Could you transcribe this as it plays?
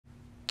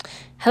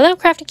Hello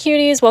crafty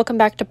cuties, welcome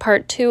back to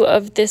part 2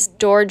 of this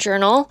door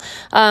journal.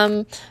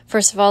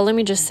 First of all, let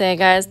me just say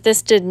guys,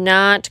 this did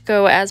not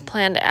go as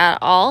planned at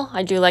all.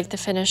 I do like the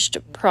finished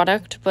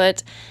product,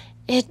 but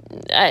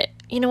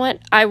you know what?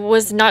 I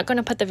was not going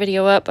to put the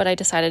video up, but I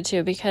decided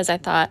to because I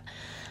thought,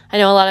 I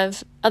know a lot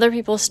of other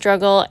people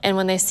struggle, and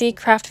when they see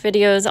craft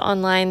videos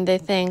online, they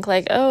think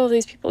like, oh,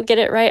 these people get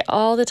it right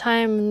all the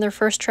time in their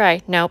first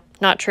try. Nope,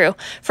 not true.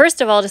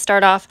 First of all, to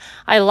start off,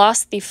 I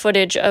lost the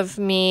footage of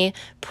me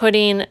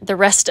putting the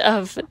rest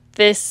of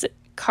this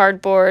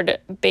cardboard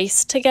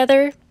base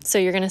together. So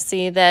you're going to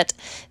see that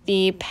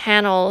the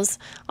panels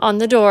on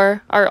the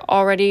door are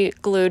already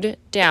glued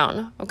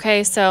down.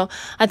 Okay, so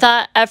I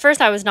thought at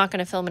first I was not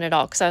going to film it at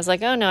all because I was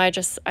like, oh no,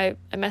 I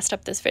messed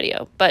up this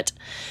video. But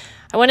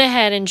I went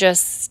ahead and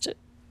just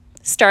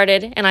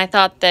started, and I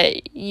thought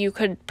that you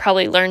could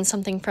probably learn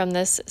something from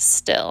this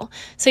still.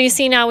 So you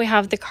see now we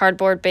have the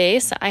cardboard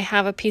base. I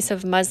have a piece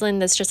of muslin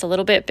that's just a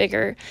little bit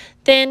bigger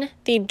than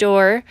the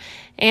door,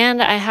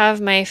 and I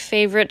have my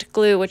favorite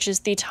glue, which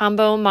is the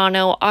Tombow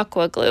Mono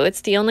Aqua Glue.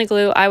 It's the only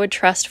glue I would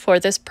trust for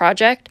this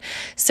project.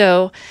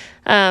 So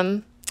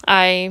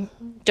I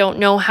don't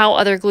know how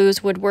other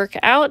glues would work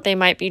out. They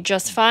might be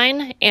just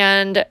fine,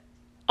 and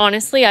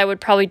honestly, I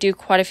would probably do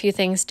quite a few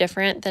things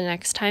different the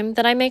next time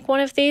that I make one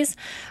of these,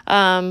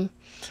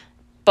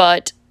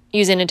 but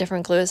using a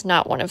different glue is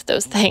not one of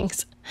those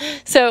things.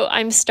 So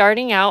I'm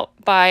starting out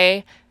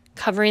by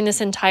covering this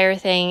entire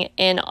thing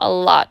in a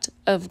lot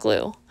of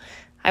glue.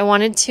 I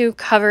wanted to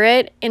cover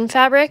it in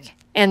fabric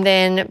and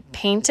then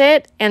paint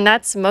it, and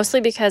that's mostly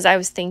because I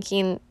was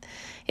thinking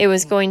it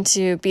was going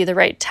to be the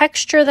right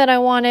texture that I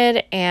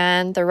wanted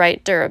and the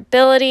right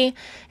durability.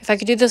 If I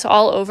could do this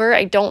all over,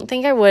 I don't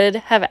think I would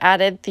have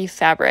added the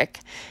fabric.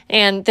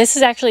 And this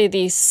is actually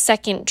the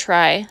second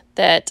try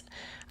that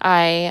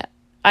anyways,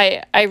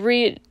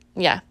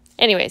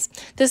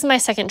 this is my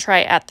second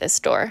try at this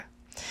door.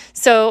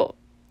 So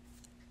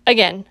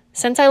again,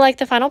 since I like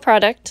the final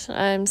product,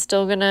 I'm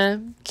still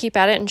gonna keep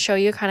at it and show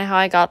you kind of how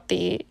I got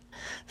the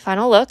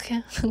final look,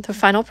 the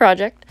final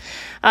project.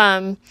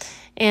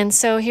 And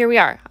so here we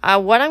are.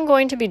 What I'm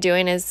going to be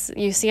doing is,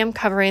 you see I'm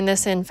covering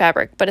this in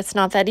fabric, but it's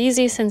not that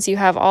easy since you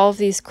have all of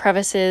these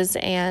crevices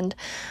and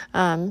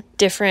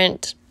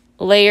different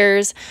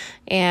layers.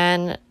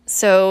 And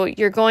so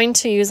you're going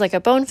to use like a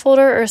bone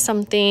folder or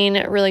something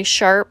really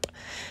sharp.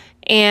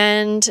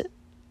 And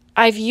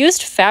I've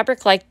used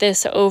fabric like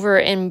this over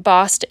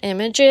embossed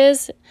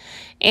images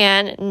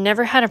and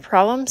never had a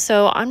problem,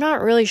 so I'm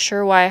not really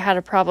sure why I had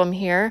a problem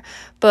here,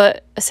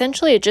 but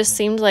essentially it just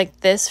seemed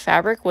like this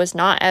fabric was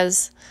not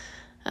as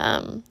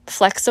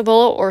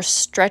flexible or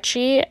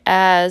stretchy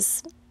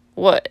as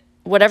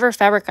whatever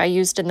fabric I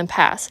used in the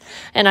past.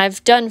 And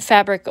I've done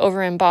fabric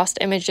over embossed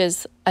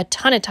images a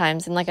ton of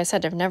times, and like I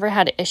said, I've never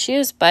had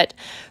issues, but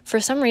for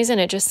some reason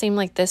it just seemed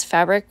like this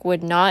fabric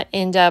would not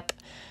end up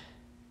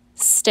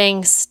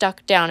staying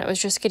stuck down. It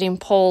was just getting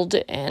pulled,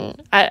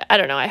 and I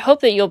don't know. I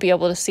hope that you'll be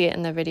able to see it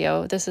in the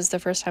video. This is the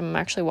first time I'm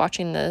actually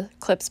watching the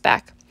clips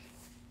back.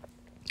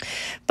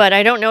 But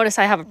I don't notice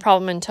I have a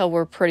problem until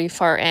we're pretty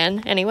far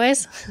in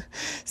anyways.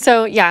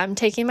 So yeah, I'm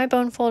taking my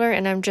bone folder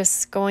and I'm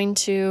just going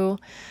to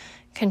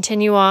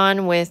continue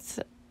on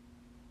with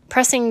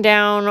pressing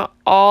down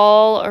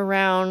all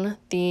around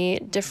the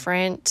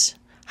different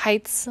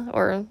heights,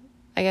 or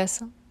I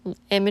guess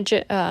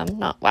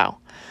wow.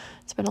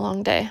 It's been a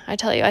long day. I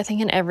tell you, I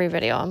think in every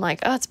video I'm like,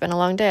 oh, it's been a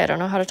long day. I don't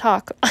know how to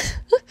talk.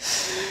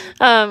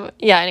 Yeah,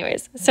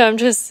 anyways. So I'm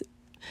just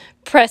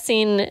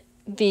pressing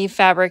the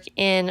fabric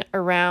in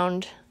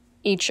around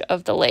each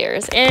of the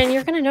layers. And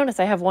you're going to notice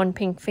I have one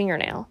pink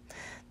fingernail.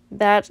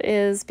 That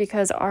is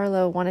because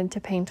Arlo wanted to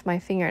paint my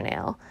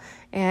fingernail.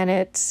 And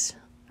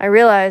I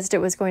realized it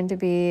was going to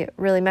be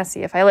really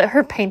messy if I let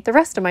her paint the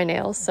rest of my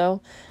nails.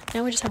 So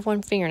now we just have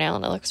one fingernail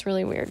and it looks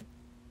really weird.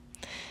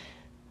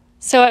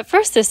 So at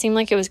first this seemed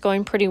like it was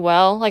going pretty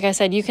well. Like I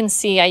said, you can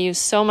see I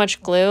used so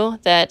much glue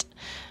that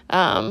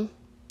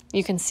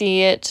you can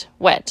see it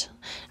wet.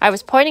 I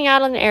was pointing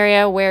out an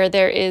area where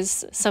there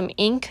is some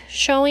ink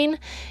showing,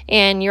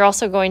 and you're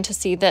also going to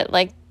see that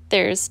like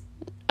there's,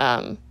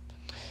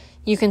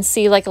 you can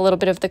see like a little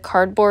bit of the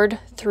cardboard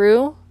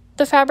through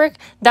the fabric.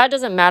 That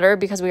doesn't matter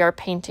because we are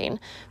painting,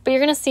 but you're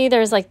going to see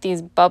there's like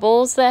these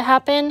bubbles that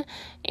happen.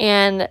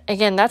 And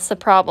again, that's the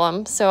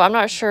problem. So I'm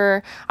not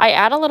sure. I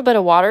add a little bit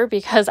of water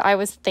because I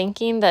was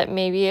thinking that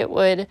maybe it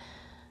would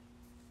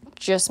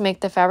just make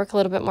the fabric a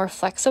little bit more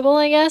flexible,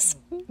 I guess,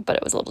 but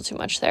it was a little too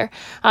much there.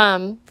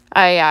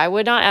 I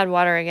would not add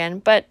water again,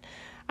 but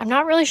I'm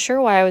not really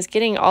sure why I was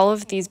getting all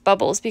of these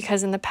bubbles,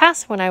 because in the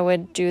past when I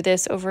would do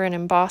this over an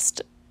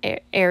embossed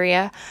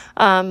area,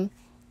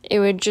 it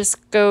would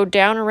just go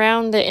down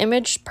around the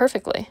image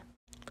perfectly.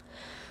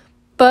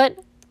 But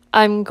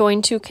I'm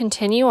going to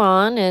continue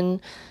on and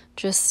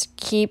just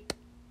keep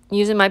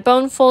using my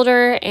bone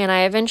folder, and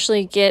I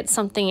eventually get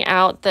something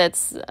out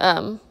that's,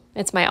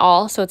 it's my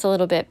awl, so it's a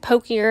little bit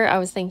pokier. I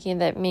was thinking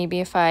that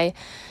maybe if I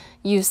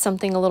use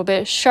something a little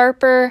bit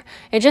sharper.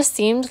 It just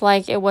seemed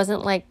like it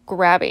wasn't like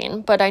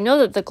grabbing, but I know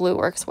that the glue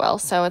works well,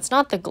 so it's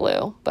not the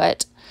glue,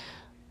 but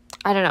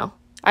I don't know.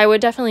 I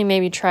would definitely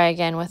maybe try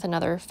again with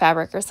another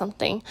fabric or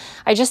something.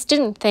 I just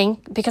didn't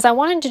think, because I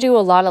wanted to do a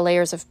lot of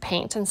layers of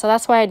paint, and so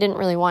that's why I didn't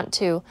really want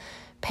to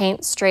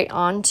paint straight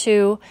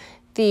onto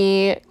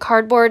the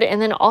cardboard. And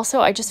then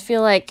also I just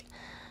feel like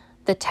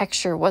the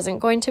texture wasn't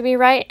going to be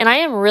right. And I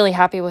am really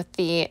happy with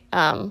the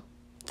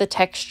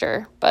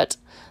texture, but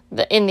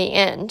in the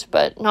end,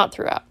 but not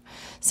throughout.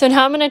 So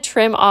now I'm going to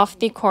trim off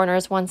the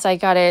corners once I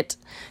got it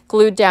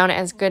glued down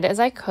as good as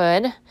I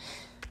could.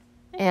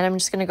 And I'm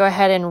just going to go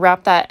ahead and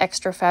wrap that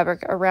extra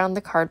fabric around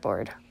the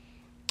cardboard.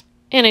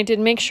 And I did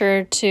make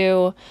sure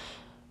to,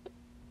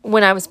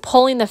 when I was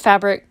pulling the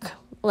fabric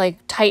like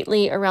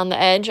tightly around the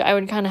edge, I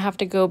would kind of have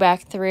to go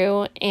back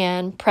through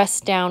and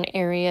press down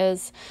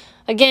areas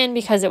again,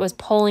 because it was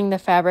pulling the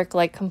fabric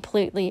like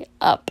completely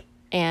up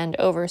and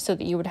over so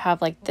that you would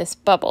have like this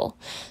bubble.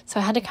 So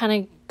I had to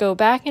kind of go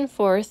back and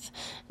forth,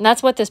 and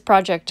that's what this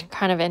project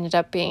kind of ended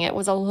up being. It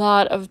was a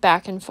lot of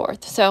back and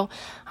forth. So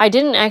I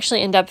didn't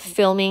actually end up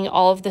filming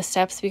all of the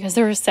steps because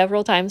there were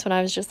several times when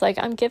I was just like,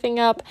 I'm giving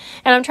up,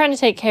 and I'm trying to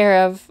take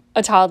care of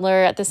a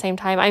toddler at the same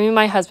time. I mean,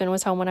 my husband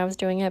was home when I was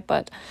doing it,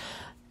 but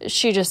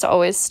she just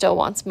always still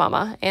wants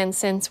mama. And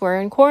since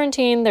we're in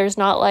quarantine, there's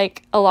not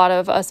like a lot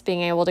of us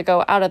being able to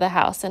go out of the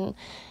house, and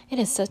it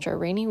is such a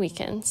rainy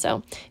weekend.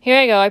 So here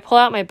I go. I pull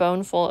out my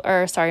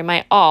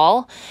my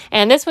awl,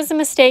 and this was a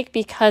mistake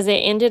because it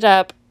ended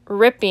up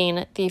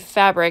ripping the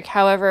fabric.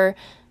 However,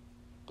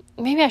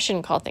 maybe I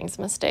shouldn't call things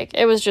a mistake.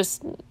 It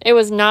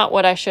was not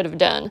what I should have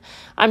done.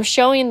 I'm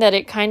showing that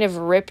it kind of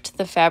ripped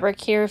the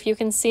fabric here, if you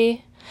can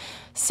see.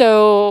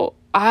 So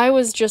I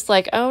was just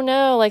like, oh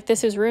no, like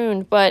this is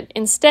ruined. But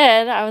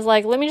instead I was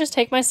like, let me just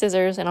take my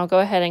scissors and I'll go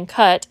ahead and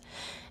cut,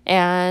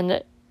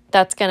 and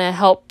that's going to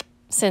help.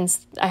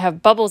 Since I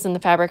have bubbles in the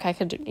fabric, I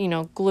could,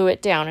 glue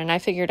it down, and I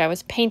figured I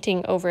was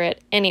painting over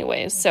it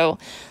anyways. So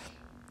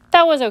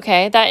that was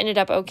okay. That ended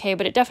up okay,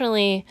 but it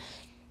definitely,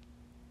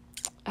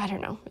 I don't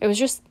know. It was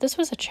just, this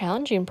was a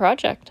challenging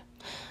project.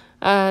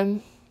 Yeah,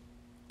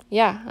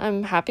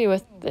 I'm happy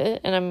with it,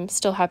 and I'm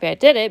still happy I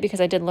did it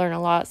because I did learn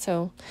a lot.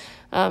 So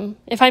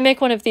if I make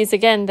one of these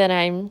again, then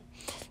I'm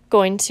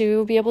going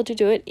to be able to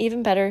do it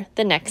even better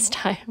the next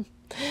time.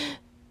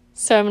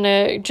 So I'm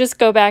going to just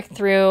go back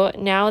through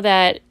now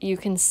that you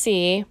can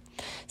see.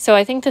 So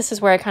I think this is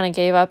where I kind of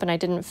gave up and I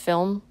didn't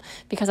film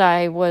because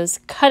I was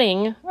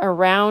cutting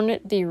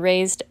around the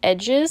raised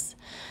edges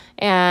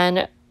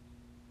and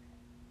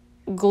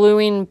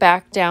gluing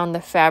back down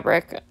the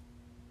fabric.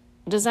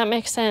 Does that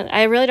make sense?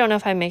 I really don't know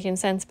if I'm making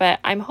sense, but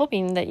I'm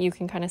hoping that you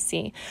can kind of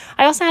see.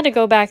 I also had to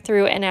go back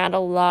through and add a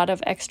lot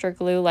of extra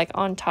glue like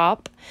on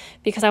top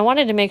because I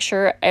wanted to make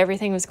sure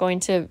everything was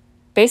going to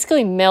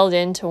basically meld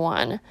into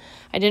one.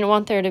 I didn't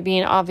want there to be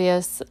an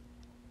obvious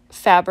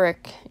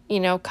fabric,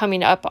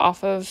 coming up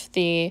off of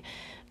the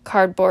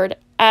cardboard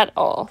at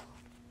all.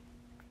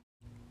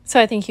 So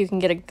I think you can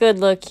get a good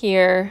look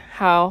here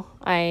how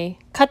I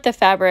cut the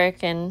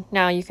fabric, and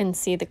now you can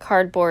see the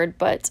cardboard,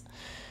 but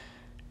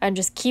I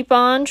just keep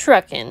on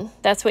trucking.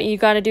 That's what you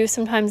got to do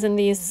sometimes in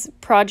these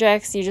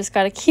projects. You just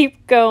got to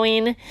keep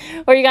going,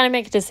 or you got to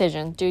make a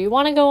decision. Do you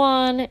want to go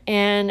on?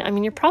 And I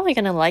mean, you're probably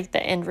going to like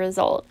the end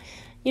result.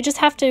 You just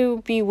have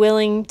to be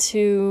willing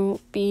to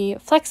be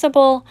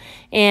flexible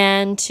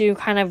and to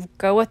kind of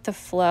go with the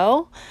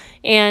flow.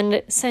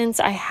 And since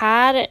I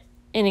had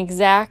an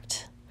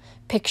exact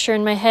picture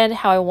in my head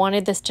how I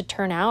wanted this to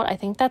turn out, I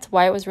think that's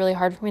why it was really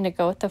hard for me to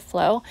go with the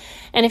flow.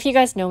 And if you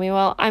guys know me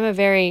well, I'm a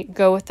very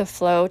go with the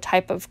flow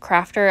type of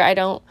crafter. I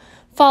don't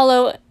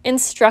follow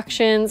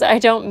instructions. I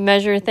don't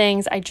measure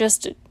things. I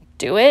just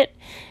do it.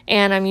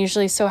 And I'm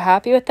usually so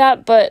happy with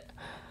that. But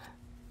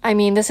I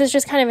mean, this is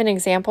just kind of an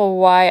example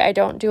why I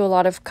don't do a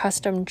lot of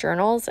custom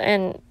journals.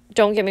 And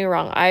don't get me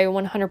wrong, I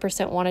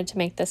 100% wanted to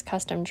make this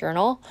custom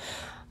journal.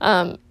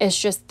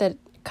 It's just that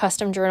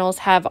custom journals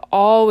have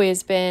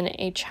always been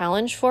a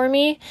challenge for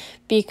me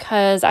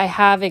because I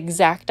have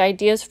exact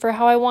ideas for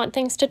how I want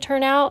things to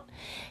turn out.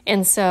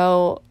 And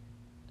so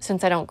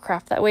since I don't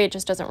craft that way, it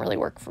just doesn't really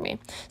work for me.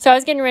 So I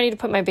was getting ready to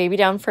put my baby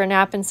down for a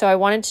nap, and so I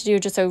wanted to do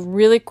just a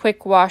really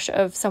quick wash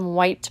of some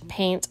white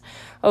paint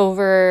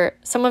over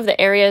some of the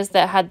areas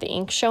that had the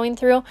ink showing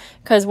through,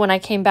 because when I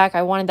came back,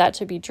 I wanted that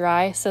to be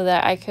dry so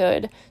that I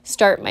could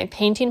start my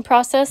painting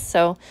process.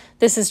 So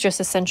this is just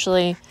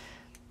essentially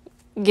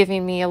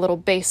giving me a little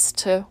base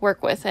to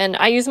work with. And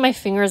I use my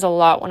fingers a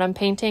lot when I'm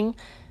painting.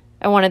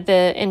 I wanted the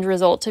end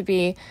result to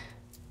be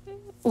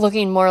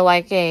looking more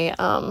like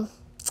a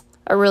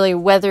really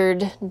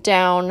weathered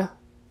down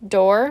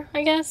door,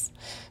 I guess.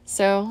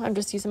 So I'm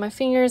just using my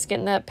fingers,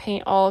 getting that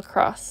paint all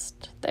across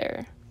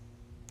there.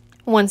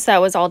 Once that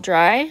was all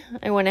dry,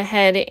 I went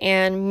ahead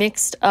and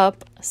mixed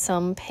up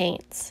some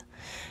paints.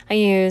 I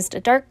used a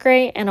dark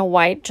gray and a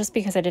white just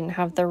because I didn't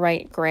have the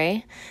right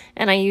gray.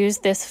 And I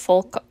used this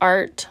folk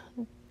art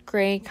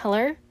gray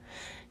color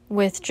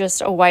with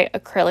just a white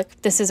acrylic.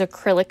 This is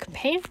acrylic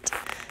paint.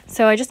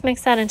 So I just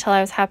mixed that until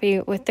I was happy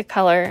with the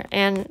color.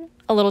 And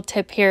a little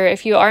tip here,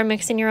 if you are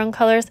mixing your own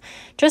colors,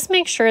 just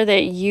make sure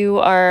that you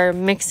are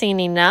mixing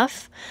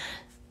enough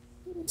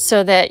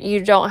so that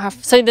you don't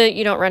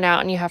run out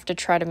and you have to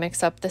try to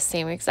mix up the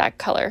same exact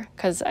color.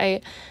 Because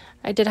I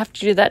did have to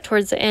do that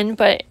towards the end,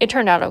 but it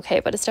turned out okay.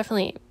 But it's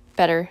definitely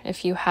better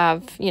if you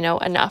have,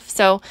 enough.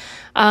 So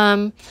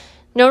no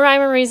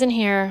rhyme or reason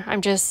here.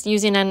 I'm just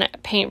using a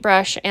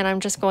paintbrush, and I'm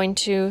just going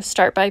to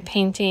start by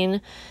painting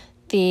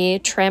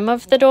the trim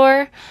of the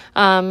door,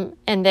 and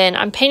then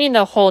I'm painting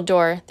the whole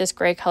door this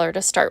gray color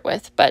to start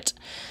with, but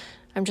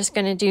I'm just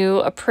going to do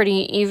a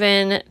pretty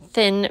even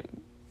thin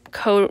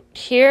coat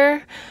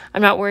here.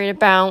 I'm not worried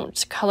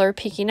about color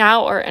peeking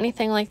out or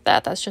anything like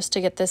that. That's just to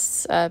get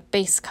this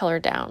base color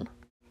down.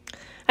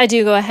 I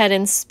do go ahead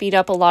and speed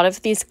up a lot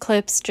of these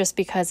clips just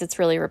because it's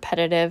really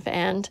repetitive,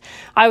 and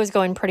I was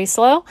going pretty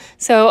slow,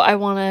 so I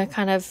want to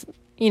kind of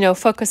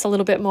focus a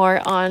little bit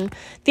more on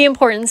the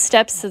important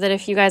steps, so that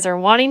if you guys are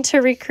wanting to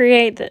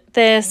recreate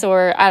this,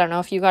 or I don't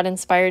know, if you got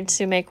inspired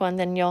to make one,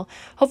 then you'll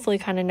hopefully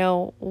kind of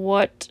know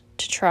what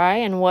to try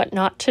and what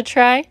not to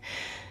try.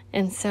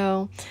 And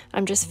so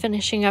I'm just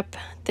finishing up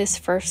this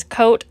first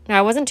coat. Now,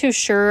 I wasn't too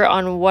sure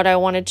on what I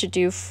wanted to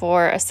do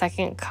for a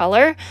second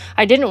color.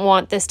 I didn't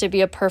want this to be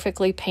a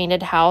perfectly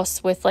painted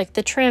house with like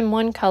the trim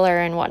one color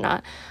and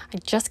whatnot. I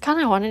just kind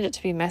of wanted it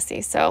to be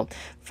messy. So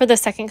for the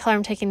second color,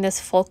 I'm taking this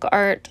Folk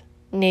Art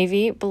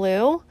navy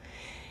blue,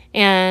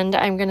 and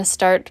I'm going to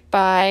start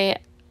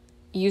by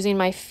using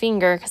my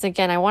finger, because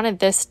again, I wanted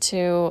this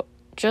to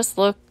just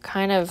look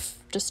kind of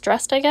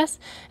distressed, I guess,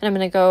 and I'm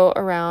going to go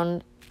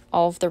around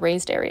all of the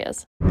raised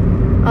areas.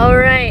 All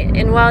right,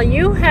 and while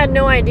you had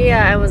no idea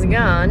I was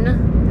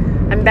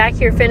gone, I'm back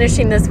here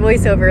finishing this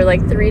voiceover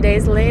like 3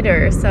 days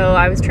later, so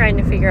I was trying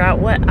to figure out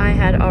what I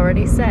had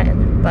already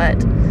said, but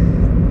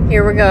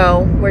here we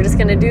go. We're just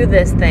going to do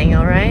this thing,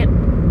 all right?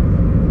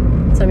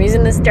 So I'm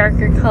using this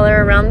darker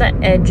color around the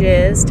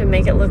edges to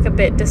make it look a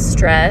bit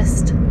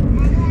distressed.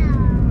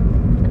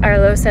 Hello.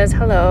 Arlo says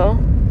hello.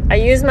 I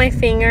use my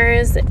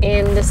fingers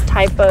in this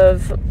type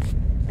of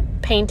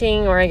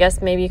painting, or I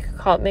guess maybe you could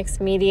call it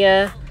mixed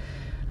media,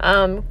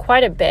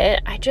 quite a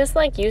bit. I just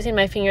like using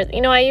my fingers.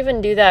 I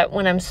even do that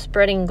when I'm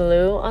spreading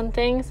glue on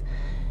things.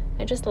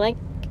 I just like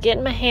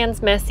getting my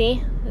hands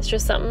messy. It's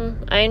just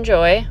something I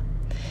enjoy.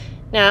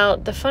 Now,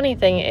 the funny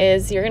thing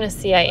is, you're going to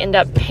see I end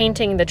up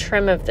painting the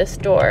trim of this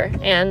door,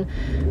 and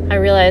I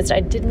realized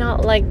I did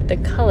not like the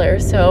color,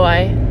 so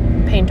I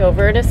paint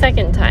over it a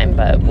second time,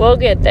 but we'll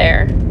get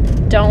there.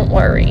 Don't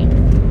worry.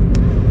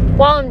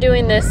 While I'm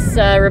doing this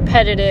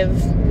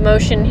repetitive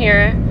motion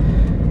here,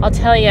 I'll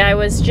tell you, I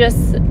was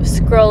just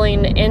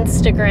scrolling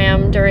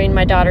Instagram during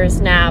my daughter's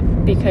nap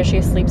because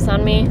she sleeps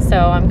on me, so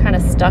I'm kind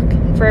of stuck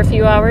for a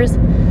few hours.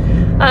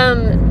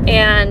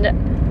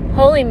 And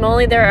holy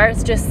moly, there are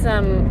just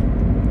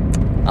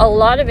a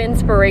lot of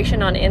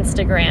inspiration on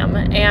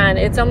Instagram, and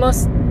it's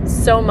almost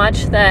so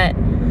much that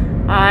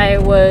I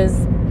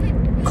was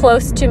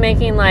close to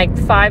making like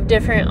 5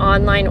 different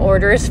online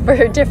orders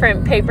for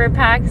different paper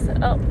packs.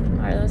 Oh,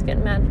 are those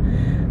getting mad?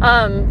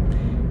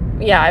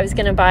 Yeah, I was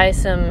gonna buy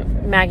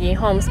some Maggie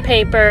Holmes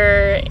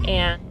paper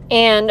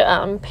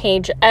and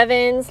Paige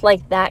Evans,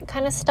 like that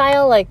kind of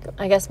style, like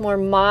I guess more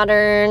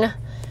modern,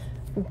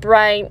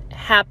 bright,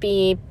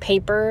 happy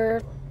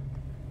paper.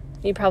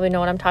 You probably know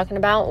what I'm talking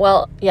about.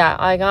 Well, yeah,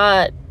 I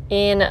got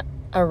in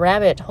a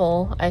rabbit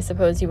hole, I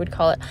suppose you would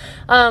call it,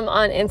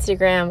 on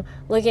Instagram,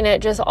 looking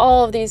at just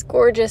all of these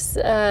gorgeous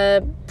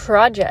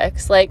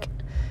projects, like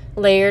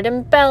layered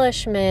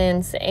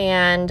embellishments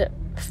and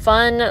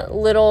fun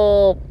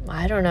little,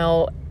 I don't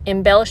know,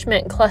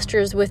 embellishment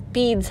clusters with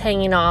beads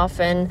hanging off,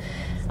 and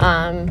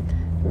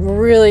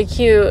really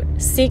cute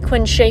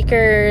sequin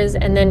shakers,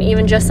 and then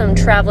even just some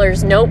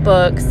traveler's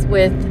notebooks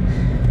with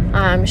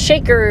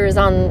shakers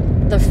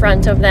on the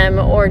front of them,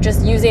 or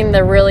just using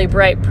the really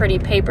bright, pretty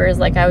papers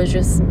like I was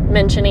just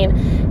mentioning.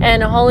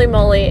 And holy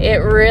moly,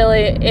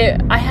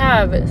 I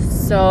have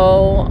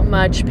so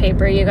much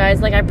paper, you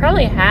guys. Like, I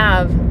probably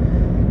have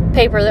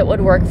paper that would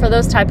work for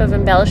those type of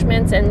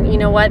embellishments. And you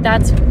know what,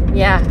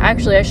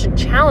 actually I should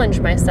challenge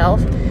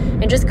myself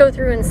and just go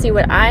through and see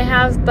what I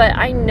have. But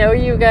I know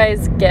you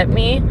guys get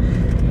me,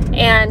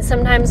 and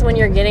sometimes when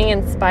you're getting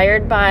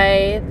inspired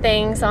by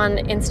things on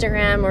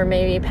Instagram or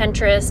maybe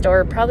Pinterest,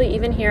 or probably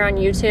even here on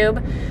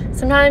YouTube,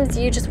 sometimes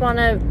you just want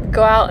to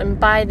go out and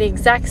buy the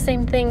exact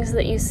same things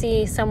that you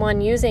see someone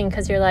using,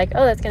 because you're like,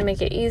 oh, that's going to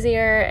make it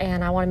easier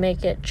and I want to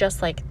make it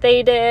just like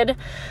they did.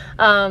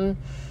 But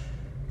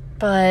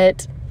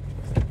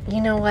you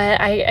know what,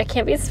 I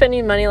can't be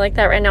spending money like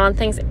that right now on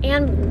things,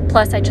 and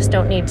plus I just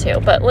don't need to.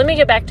 But let me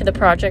get back to the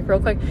project real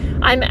quick.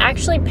 I'm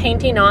actually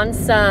painting on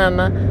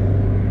some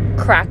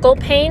crackle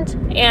paint,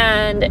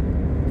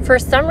 and for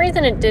some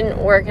reason it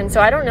didn't work, and so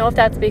I don't know if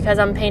that's because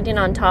I'm painting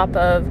on top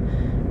of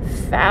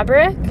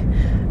fabric,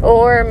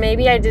 or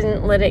maybe I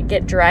didn't let it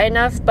get dry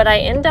enough, but I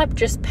end up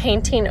just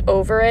painting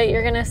over it,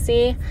 you're gonna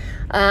see.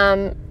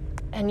 And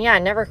yeah,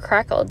 it never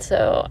crackled,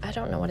 so I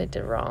don't know what I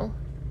did wrong.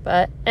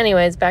 But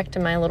anyways, back to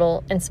my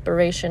little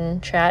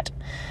inspiration chat.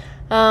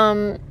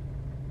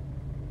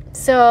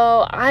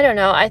 So I don't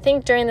know. I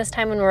think during this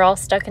time when we're all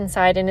stuck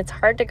inside and it's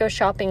hard to go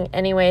shopping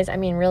anyways. I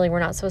mean, really, we're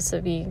not supposed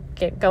to be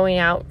going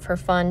out for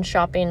fun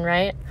shopping,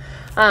 right?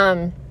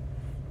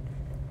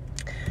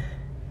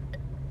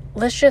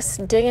 Let's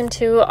just dig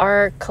into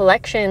our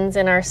collections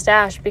and our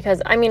stash,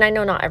 because I mean, I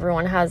know not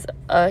everyone has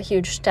a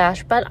huge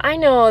stash, but I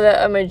know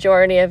that a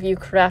majority of you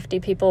crafty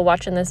people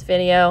watching this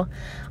video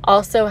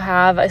also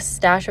have a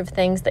stash of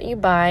things that you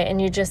buy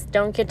and you just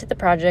don't get to the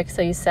project,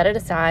 so you set it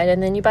aside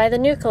and then you buy the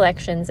new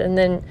collections, and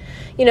then,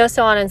 you know,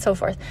 so on and so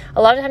forth.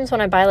 A lot of times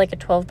when I buy like a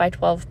 12 by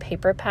 12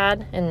 paper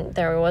pad, and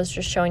there I was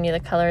just showing you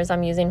the colors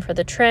I'm using for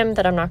the trim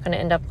that I'm not going to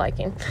end up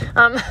liking.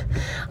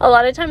 A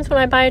lot of times when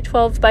I buy a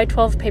 12 by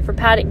 12 paper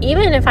pad,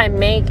 even if I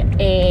make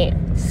a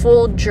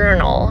full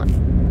journal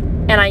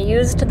and I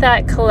used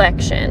that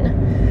collection,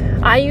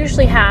 I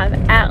usually have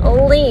at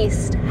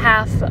least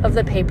half of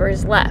the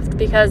papers left,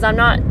 because I'm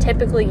not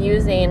typically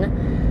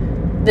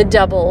using the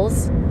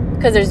doubles,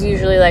 because there's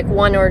usually like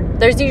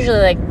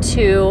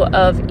two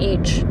of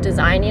each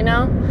design, you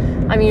know.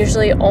 I'm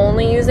usually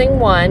only using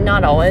one,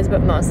 not always,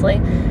 but mostly,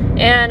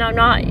 and I'm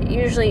not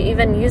usually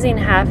even using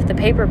half the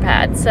paper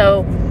pad.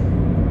 So,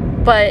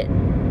 but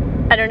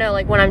I don't know,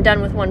 like when I'm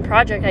done with one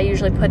project, I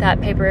usually put that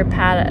paper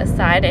pad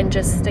aside and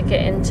just stick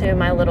it into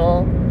my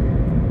little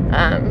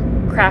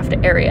craft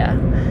area.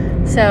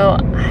 So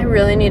I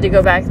really need to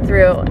go back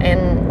through,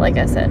 and like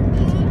I said,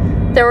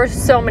 there were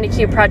so many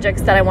cute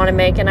projects that I want to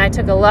make, and I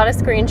took a lot of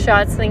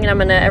screenshots thinking I'm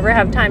gonna ever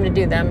have time to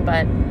do them,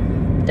 but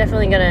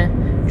definitely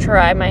gonna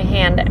try my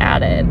hand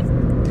at it.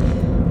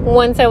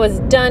 Once I was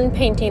done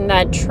painting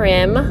that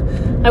trim,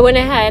 I went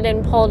ahead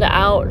and pulled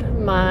out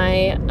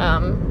my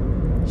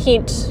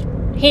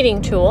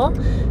heating tool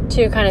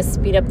to kind of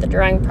speed up the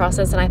drying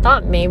process, and I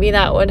thought maybe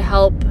that would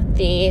help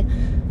the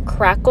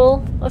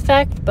crackle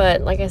effect,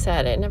 but like I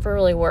said, it never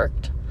really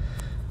worked.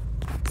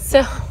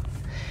 So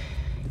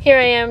here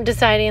I am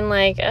deciding,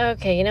 like,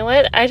 okay, you know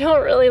what, I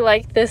don't really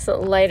like this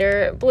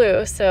lighter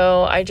blue,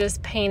 so I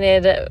just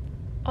painted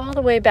all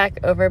the way back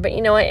over. But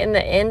you know what, in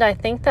the end, I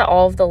think that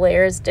all of the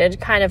layers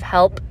did kind of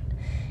help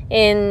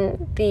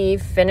in the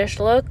finished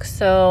look.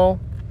 So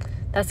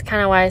that's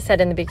kind of why I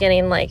said in the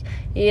beginning, like,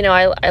 you know,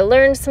 I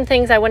learned some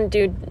things I wouldn't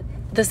do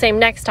the same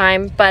next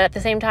time, but at the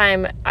same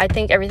time, I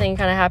think everything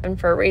kind of happened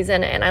for a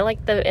reason, and I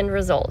like the end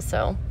result.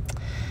 So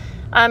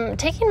I'm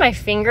taking my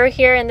finger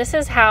here, and this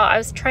is how I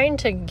was trying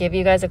to give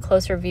you guys a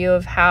closer view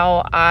of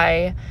how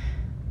I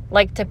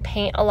like to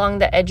paint along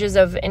the edges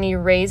of any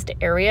raised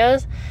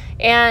areas.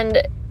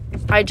 And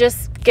I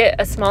just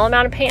get a small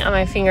amount of paint on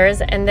my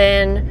fingers, and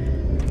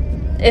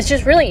then it's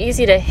just really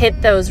easy to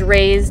hit those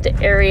raised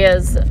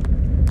areas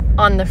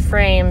on the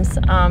frames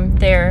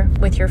there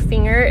with your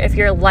finger if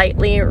you're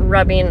lightly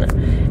rubbing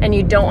and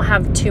you don't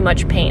have too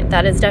much paint.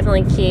 That is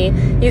definitely key.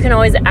 You can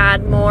always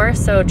add more,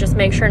 so just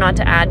make sure not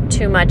to add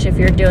too much if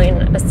you're doing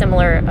a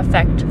similar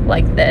effect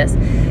like this.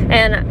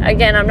 And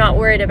again, I'm not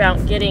worried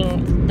about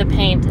getting the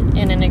paint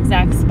in an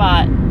exact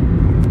spot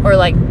or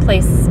like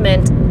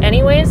placement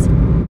anyways.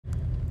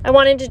 I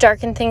wanted to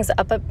darken things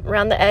up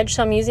around the edge,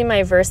 so I'm using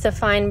my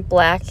VersaFine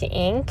black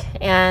ink,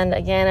 and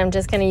again, I'm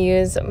just going to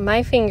use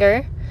my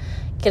finger,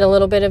 get a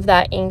little bit of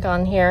that ink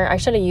on here. I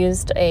should have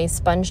used a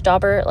sponge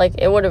dauber, like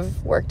it would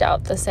have worked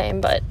out the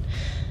same, but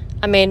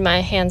I made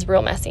my hands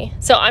real messy.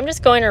 So I'm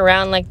just going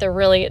around like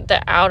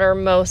the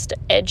outermost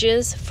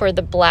edges for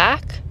the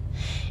black,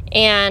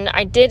 and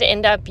I did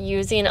end up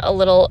using a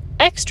little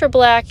extra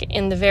black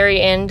in the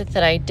very end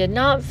that I did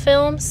not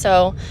film,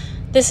 so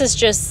this is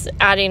just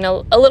adding a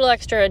little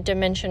extra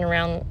dimension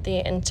around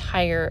the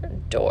entire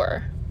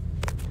door.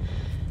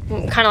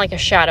 Kind of like a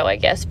shadow, I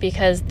guess,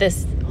 because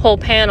this whole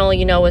panel,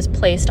 you know, was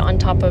placed on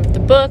top of the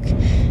book.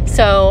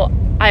 So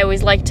I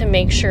always like to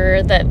make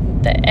sure that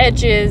the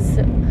edges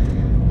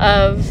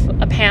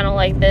of a panel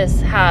like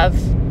this have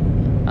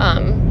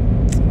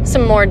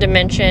some more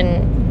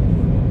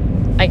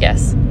dimension, I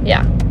guess.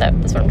 Yeah,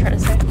 that's what I'm trying to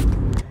say.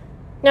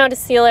 Now to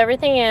seal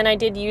everything in, I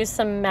did use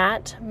some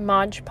matte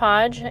Mod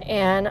Podge,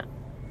 and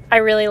I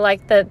really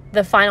like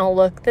the final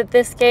look that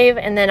this gave,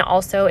 and then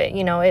also,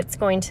 you know, it's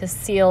going to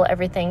seal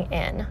everything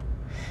in.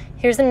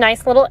 Here's a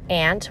nice little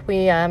ant.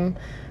 We are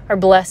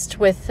blessed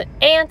with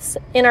ants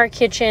in our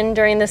kitchen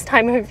during this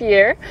time of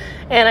year,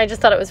 and I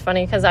just thought it was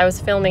funny because I was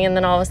filming, and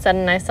then all of a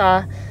sudden I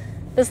saw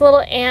this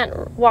little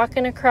ant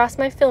walking across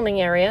my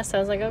filming area, so I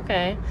was like,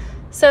 okay.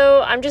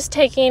 So I'm just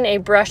taking a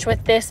brush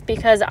with this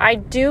because I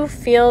do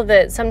feel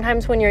that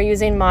sometimes when you're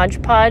using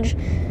Mod Podge,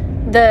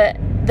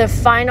 the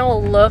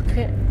final look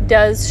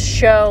does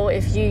show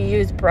if you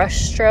use brush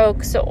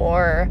strokes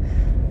or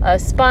a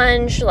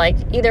sponge, like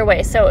either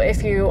way. So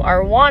if you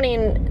are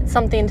wanting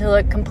something to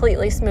look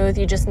completely smooth,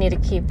 you just need to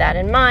keep that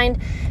in mind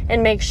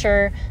and make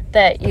sure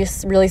that you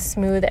really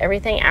smooth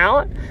everything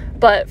out.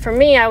 But for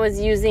me, I was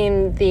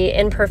using the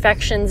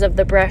imperfections of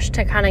the brush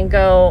to kind of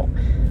go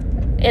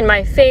in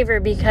my favor,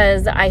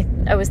 because I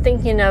was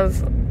thinking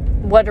of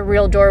what a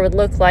real door would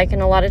look like,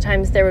 and a lot of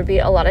times there would be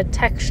a lot of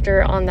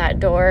texture on that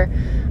door,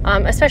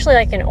 especially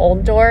like an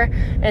old door.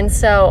 And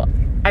so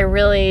I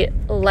really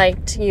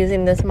liked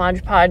using this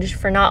Mod Podge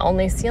for not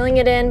only sealing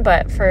it in,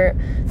 but for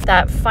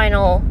that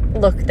final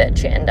look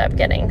that you end up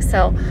getting.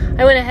 So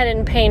I went ahead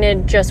and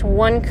painted just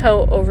one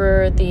coat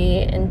over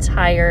the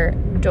entire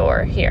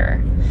door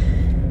here.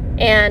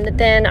 And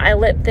then I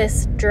let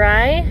this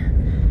dry,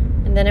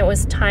 and then it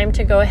was time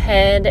to go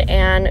ahead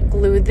and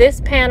glue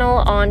this panel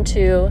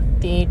onto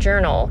the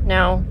journal.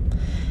 Now,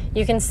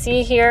 you can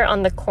see here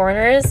on the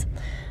corners,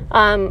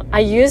 I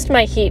used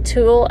my heat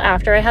tool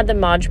after I had the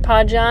Mod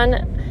Podge on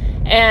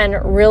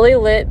and really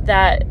lit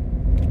that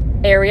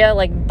area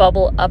like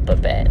bubble up a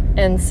bit.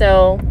 And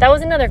so that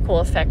was another cool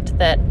effect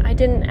that I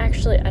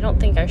don't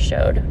think I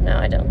showed. No,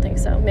 I don't think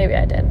so. Maybe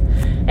I did.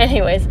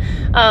 Anyways,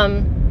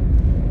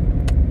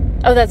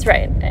 oh, that's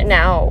right.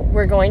 Now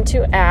we're going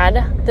to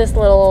add this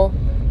little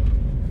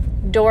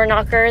door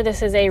knocker.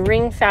 This is a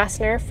ring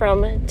fastener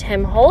from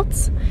Tim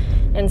Holtz.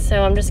 And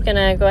so I'm just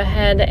gonna go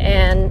ahead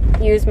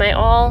and use my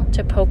awl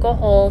to poke a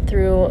hole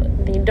through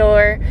the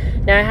door.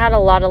 Now I had a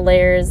lot of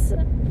layers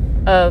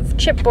of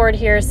chipboard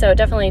here, so it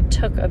definitely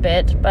took a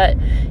bit, but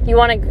you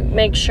want to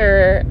make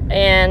sure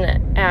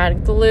and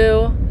add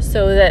glue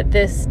so that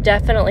this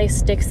definitely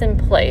sticks in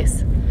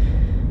place.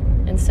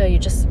 And so you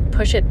just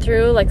push it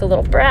through like a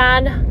little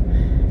brad.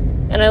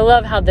 And I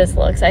love how this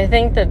looks. I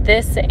think that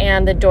this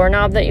and the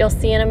doorknob that you'll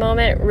see in a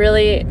moment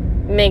really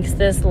makes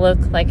this look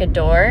like a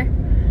door.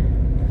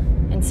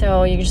 And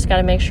so you just got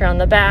to make sure on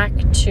the back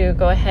to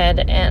go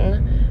ahead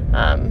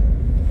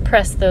and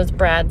press those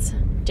brads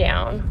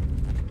down.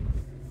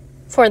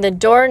 For the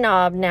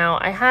doorknob now,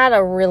 I had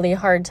a really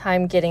hard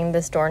time getting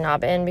this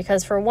doorknob in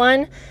because, for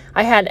one,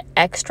 I had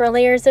extra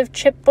layers of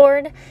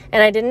chipboard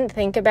and I didn't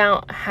think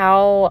about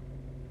how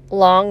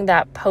long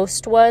that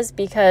post was,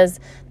 because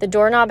the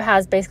doorknob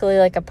has basically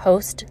like a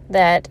post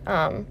that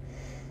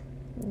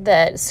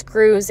that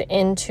screws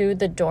into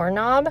the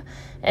doorknob.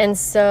 And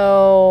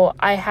so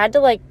I had to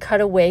like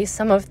cut away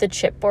some of the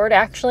chipboard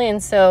actually,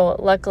 and so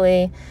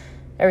luckily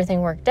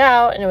everything worked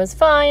out and it was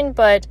fine,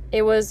 but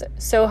it was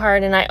so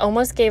hard and I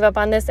almost gave up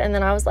on this. And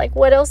then I was like,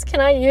 what else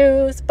can I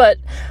use? But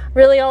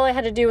really all I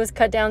had to do was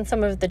cut down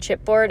some of the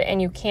chipboard,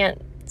 and you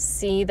can't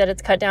see that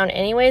it's cut down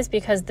anyways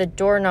because the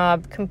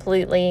doorknob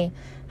completely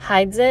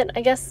hides it,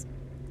 I guess.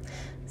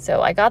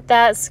 So I got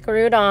that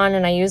screwed on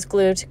and I used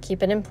glue to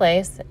keep it in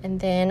place. And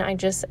then I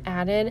just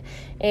added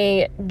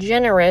a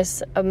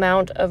generous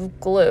amount of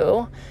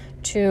glue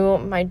to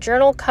my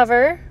journal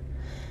cover,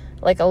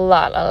 like a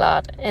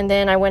lot. And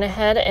then I went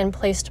ahead and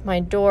placed my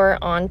door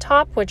on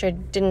top, which I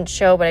didn't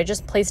show, but I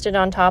just placed it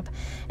on top.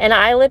 And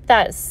I let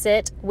that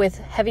sit with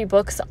heavy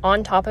books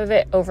on top of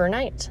it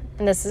overnight.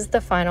 And this is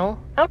the final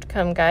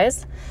outcome,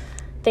 guys.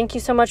 Thank you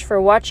so much for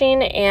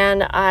watching,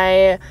 and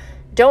I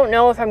don't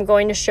know if I'm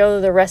going to show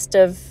the rest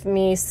of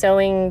me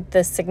sewing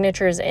the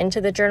signatures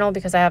into the journal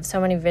because I have so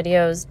many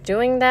videos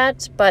doing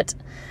that, but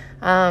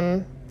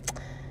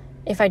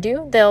if I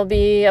do, they'll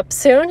be up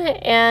soon.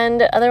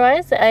 And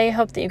otherwise, I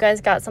hope that you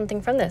guys got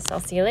something from this. I'll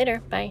see you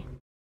later. Bye.